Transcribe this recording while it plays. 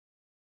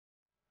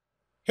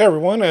Hey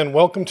everyone, and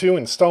welcome to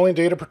Installing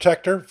Data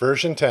Protector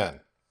version 10.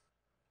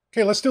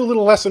 Okay, let's do a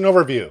little lesson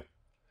overview.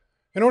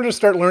 In order to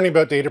start learning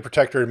about Data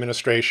Protector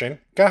administration, you're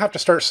going to have to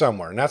start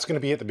somewhere, and that's going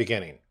to be at the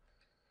beginning.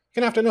 You're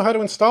going to have to know how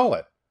to install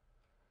it,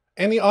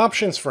 and the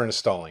options for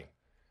installing,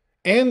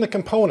 and the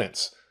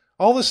components.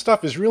 All this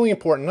stuff is really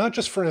important, not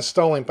just for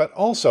installing, but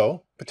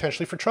also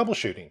potentially for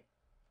troubleshooting.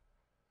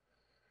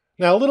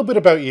 Now, a little bit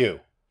about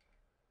you.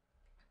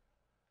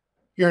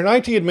 You're an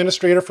IT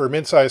administrator for a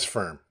mid-sized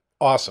firm.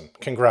 Awesome,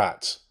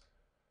 congrats.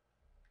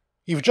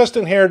 You've just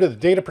inherited the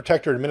Data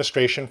Protector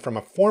administration from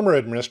a former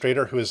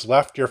administrator who has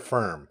left your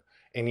firm,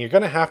 and you're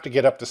going to have to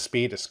get up to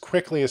speed as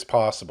quickly as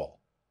possible.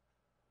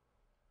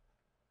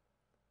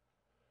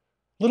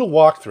 Little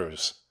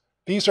walkthroughs.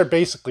 These are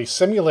basically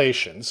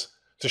simulations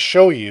to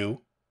show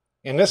you,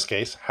 in this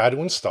case, how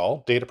to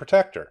install Data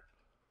Protector.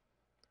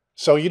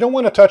 So you don't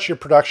want to touch your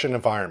production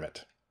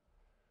environment.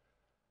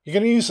 You're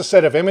going to use a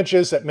set of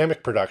images that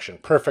mimic production,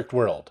 perfect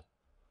world.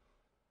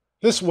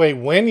 This way,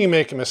 when you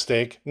make a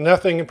mistake,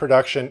 nothing in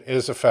production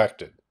is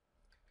affected.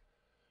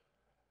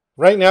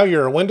 Right now,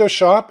 you're a Windows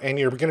shop and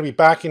you're going to be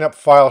backing up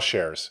file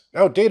shares.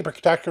 Now, Data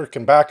Protector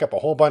can back up a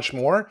whole bunch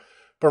more,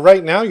 but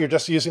right now you're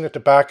just using it to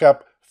back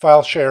up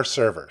file share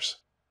servers.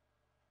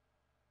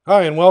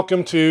 Hi, and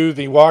welcome to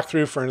the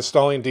walkthrough for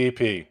installing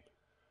DP.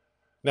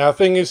 Now, the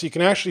thing is, you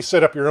can actually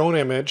set up your own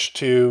image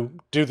to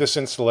do this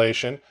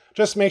installation.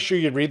 Just make sure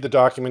you read the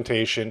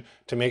documentation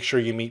to make sure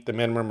you meet the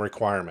minimum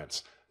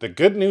requirements. The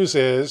good news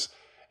is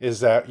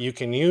that you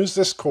can use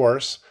this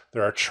course.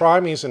 There are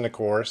trimies in the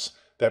course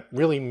that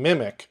really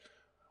mimic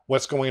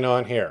what's going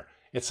on here.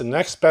 It's the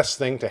next best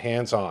thing to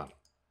hands-on.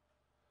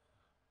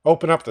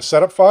 Open up the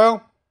setup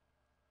file.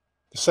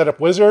 The setup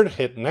wizard,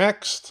 hit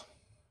next.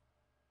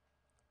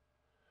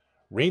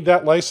 Read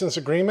that license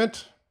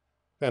agreement,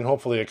 then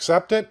hopefully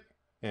accept it,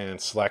 and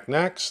select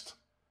next.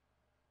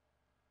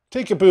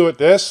 Take a boo at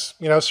this.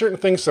 Certain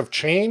things have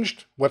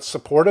changed, what's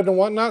supported and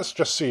whatnot,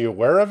 just so you're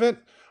aware of it.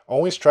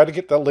 Always try to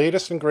get the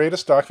latest and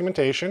greatest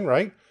documentation,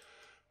 right?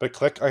 But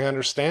click I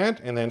understand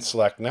and then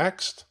select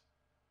next.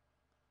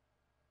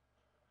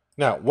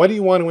 Now, what do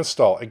you want to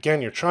install?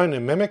 Again, you're trying to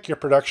mimic your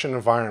production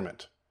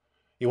environment.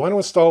 You want to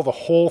install the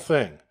whole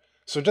thing.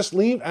 So just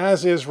leave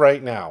as is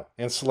right now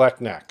and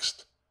select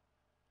next.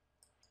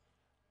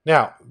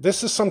 Now,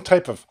 this is some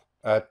type of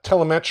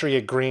telemetry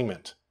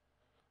agreement.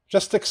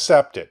 Just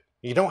accept it.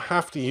 You don't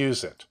have to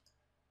use it.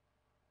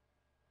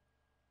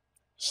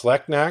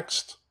 Select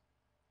next.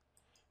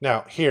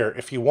 Now here,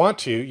 if you want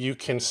to, you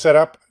can set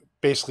up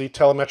basically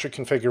telemetry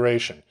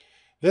configuration.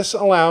 This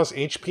allows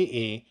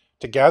HPE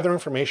to gather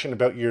information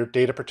about your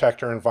Data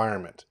Protector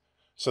environment.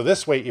 So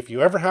this way, if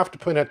you ever have to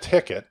put in a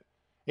ticket,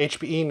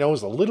 HPE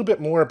knows a little bit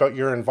more about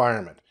your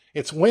environment.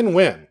 It's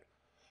win-win.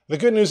 The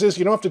good news is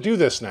you don't have to do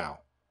this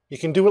now. You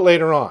can do it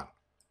later on.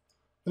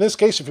 In this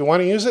case, if you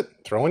want to use it,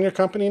 throw in your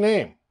company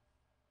name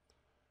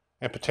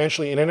and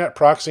potentially internet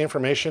proxy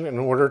information in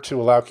order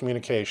to allow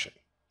communication.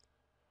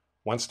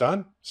 Once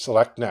done,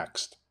 select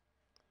next.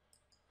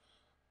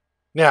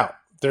 Now,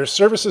 there's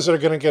services that are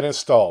going to get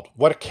installed.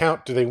 What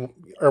account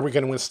are we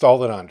going to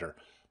install it under?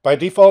 By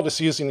default,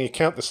 it's using the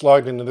account that's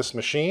logged into this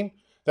machine.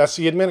 That's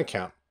the admin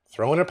account.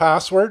 Throw in a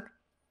password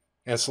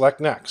and select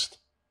next.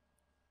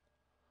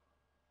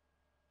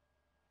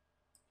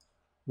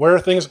 Where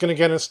are things going to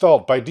get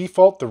installed? By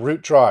default, the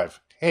root drive.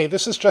 Hey,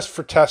 this is just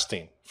for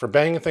testing, for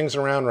banging things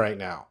around right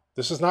now.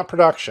 This is not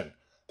production.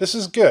 This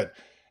is good.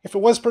 If it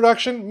was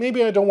production,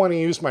 maybe I don't want to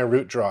use my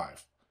root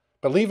drive.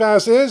 But leave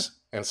as is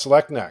and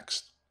select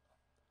next.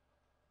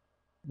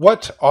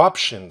 What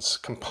options,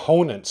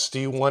 components do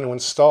you want to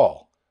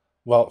install?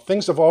 Well,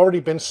 things have already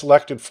been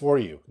selected for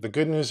you. The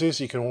good news is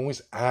you can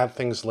always add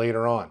things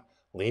later on.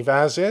 Leave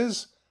as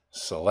is,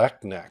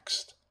 select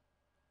next.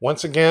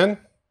 Once again,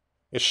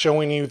 it's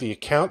showing you the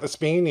account that's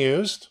being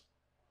used.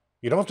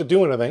 You don't have to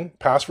do anything.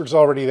 Password's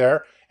already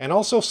there. And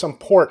also some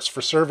ports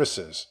for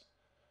services.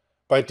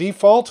 By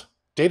default,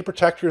 Data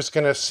Protector is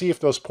going to see if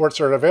those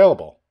ports are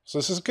available. So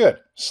this is good.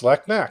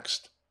 Select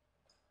next.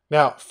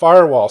 Now,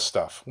 firewall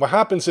stuff. What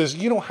happens is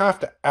you don't have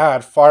to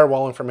add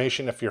firewall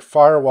information if your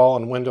firewall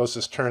on Windows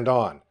is turned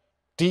on.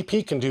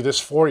 DP can do this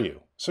for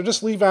you. So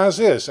just leave as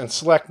is and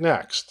select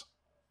next.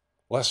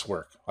 Less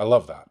work. I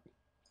love that.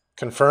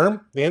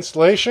 Confirm the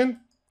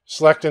installation.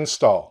 Select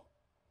install.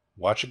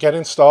 Watch it get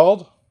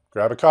installed.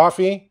 Grab a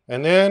coffee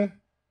and then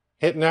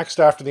hit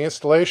next after the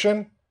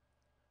installation.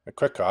 A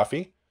quick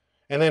coffee.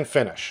 And then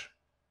finish.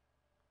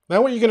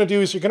 Now what you're going to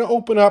do is you're going to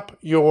open up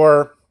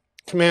your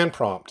command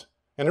prompt.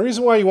 And the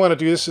reason why you want to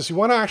do this is you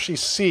want to actually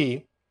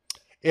see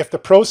if the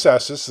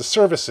processes, the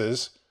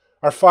services,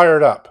 are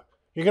fired up.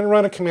 You're going to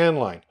run a command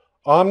line,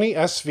 omni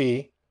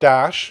sv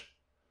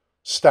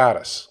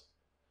 -status,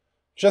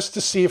 just to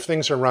see if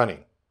things are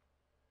running.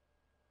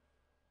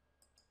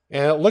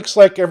 And it looks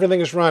like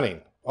everything is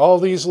running. All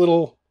these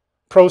little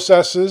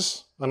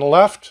processes on the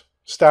left,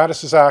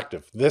 status is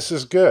active. This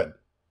is good.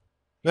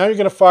 Now you're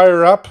going to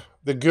fire up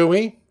the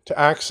GUI to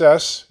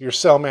access your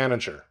cell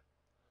manager.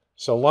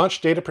 So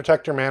launch Data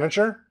Protector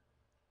Manager.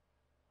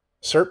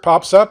 CERT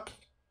pops up.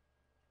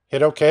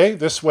 Hit OK.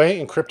 This way,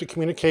 encrypted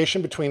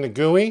communication between the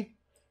GUI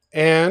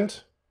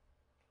and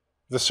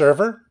the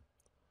server.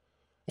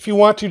 If you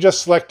want to,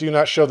 just select Do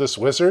Not Show This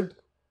Wizard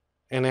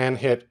and then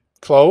hit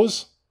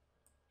Close.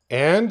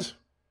 And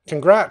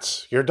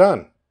congrats, you're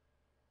done.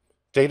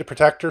 Data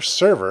Protector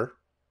server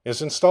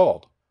is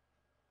installed.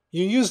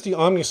 You use the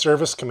Omni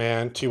Service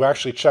command to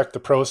actually check the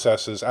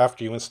processes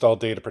after you install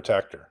Data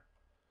Protector.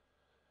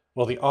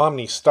 Well, the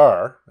Omni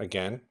Star,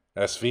 again,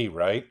 SV,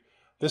 right?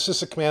 This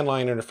is a command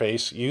line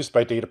interface used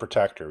by Data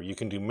Protector. You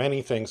can do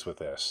many things with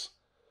this.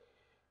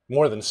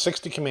 More than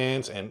 60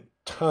 commands and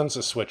tons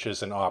of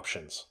switches and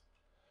options.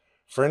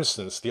 For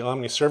instance, the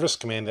Omni Service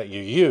command that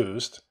you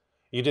used,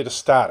 you did a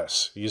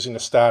status using the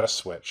status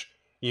switch.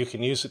 You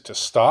can use it to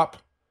stop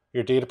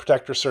your Data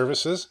Protector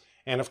services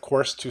and, of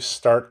course, to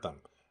start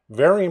them.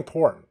 Very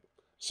important.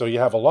 So you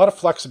have a lot of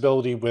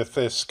flexibility with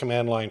this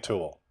command line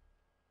tool.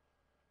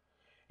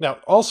 Now,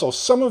 also,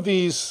 some of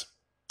these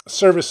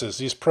services,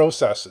 these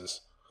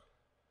processes,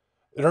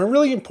 they're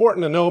really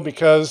important to know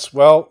because,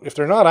 well, if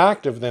they're not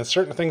active, then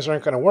certain things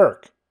aren't going to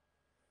work.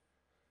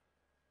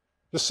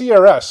 The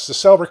CRS, the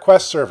Cell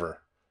Request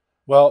Server,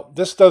 well,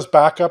 this does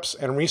backups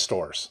and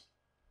restores.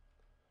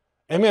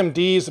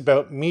 MMD is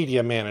about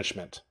media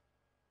management.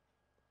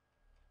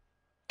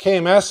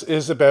 KMS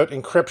is about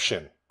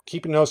encryption,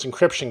 keeping those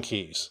encryption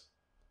keys.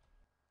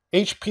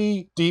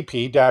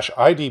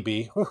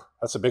 HPDP-IDB,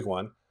 that's a big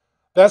one.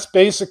 That's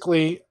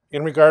basically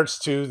in regards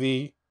to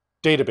the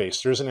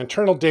database. There's an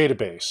internal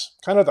database,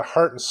 kind of the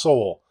heart and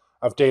soul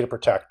of Data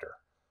Protector.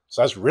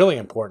 So that's really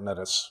important that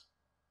it's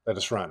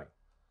running.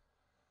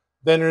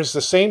 Then there's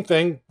the same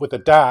thing with the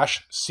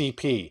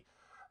 -CP.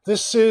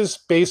 This is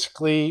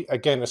basically,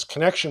 again, it's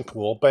connection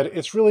pool, but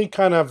it's really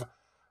kind of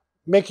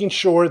making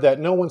sure that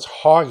no one's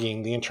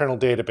hogging the internal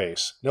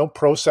database. No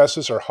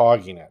processes are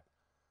hogging it.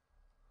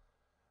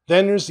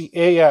 Then there's the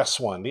AS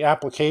one, the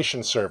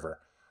application server.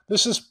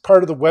 This is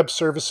part of the web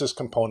services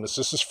components.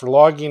 This is for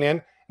logging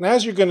in, and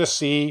as you're going to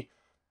see,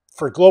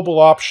 for global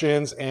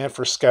options and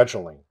for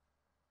scheduling.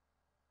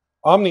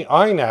 Omni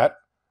INET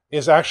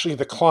is actually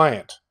the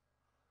client.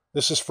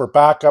 This is for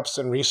backups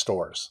and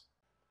restores.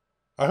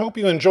 I hope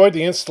you enjoyed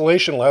the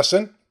installation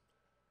lesson,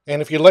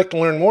 and if you'd like to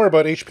learn more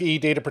about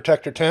HPE Data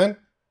Protector 10,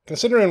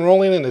 consider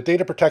enrolling in the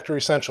Data Protector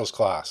Essentials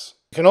class.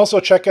 You can also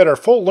check out our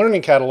full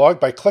learning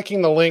catalog by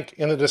clicking the link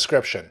in the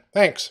description.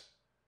 Thanks.